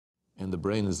And the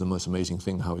brain is the most amazing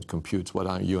thing, how it computes.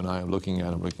 What you and I are looking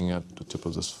at, I'm looking at the tip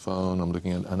of this phone, I'm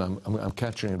looking at, and I'm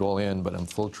capturing it all in, but I'm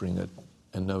filtering it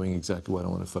and knowing exactly what I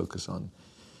want to focus on.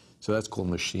 So that's called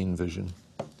machine vision.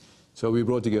 So we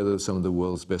brought together some of the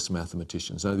world's best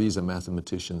mathematicians. Now these are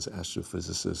mathematicians,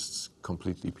 astrophysicists,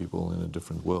 completely people in a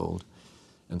different world,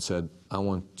 and said, I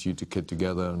want you to get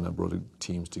together, and I brought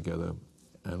teams together,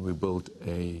 and we built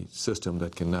a system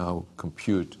that can now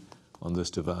compute on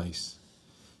this device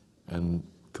and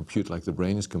compute like the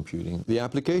brain is computing. The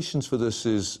applications for this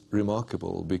is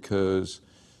remarkable because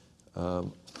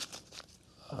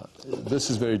this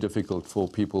is very difficult for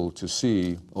people to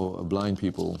see, or blind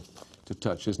people to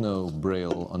touch. There's no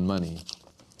braille on money.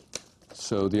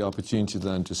 So the opportunity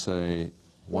then to say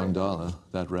 $1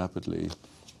 that rapidly,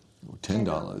 or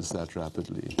 $10 that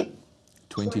rapidly,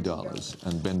 $20,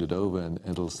 and bend it over and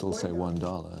it'll still say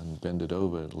 $1, and bend it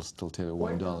over, it'll still tell you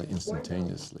 $1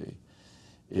 instantaneously,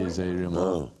 is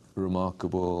a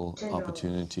remarkable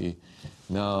opportunity.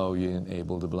 Now you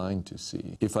enable the blind to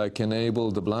see. If I can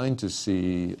enable the blind to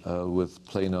see with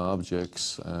planar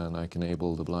objects, and I can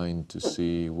enable the blind to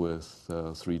see with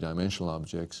three-dimensional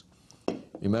objects,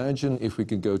 imagine if we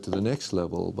could go to the next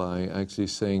level by actually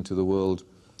saying to the world,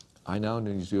 I now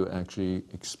need to actually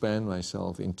expand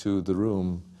myself into the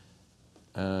room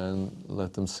and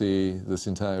let them see this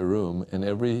entire room, and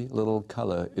every little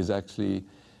color is actually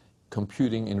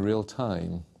computing in real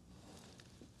time,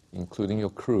 including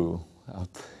your crew out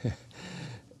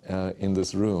there in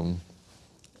this room,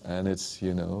 and it's,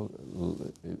 you know,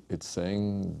 it's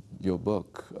saying your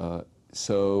book.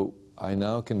 So I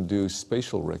now can do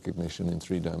spatial recognition in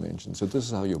 3 dimensions. So this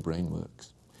is how your brain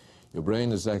works. Your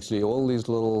brain is actually all these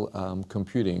little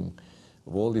computing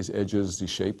of all these edges, these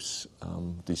shapes,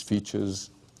 these features,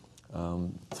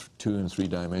 2 and 3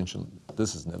 dimension.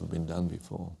 This has never been done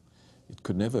before. It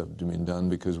could never have been done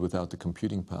because without the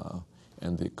computing power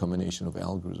and the combination of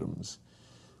algorithms.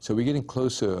 So we're getting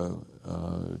closer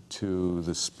to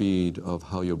the speed of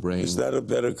how your brain... Is that a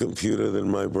better computer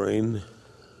than my brain?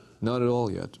 Not at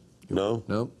all yet. No?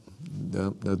 No. No,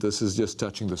 this is just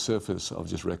touching the surface of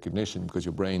just recognition, because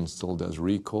your brain still does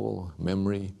recall,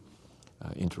 memory,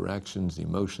 interactions,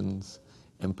 emotions,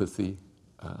 empathy.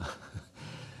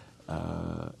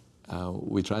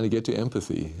 We're trying to get to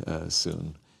empathy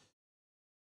soon.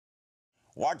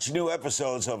 Watch new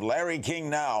episodes of Larry King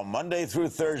Now, Monday through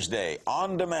Thursday,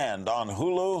 on demand on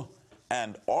Hulu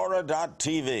and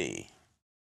Aura.tv.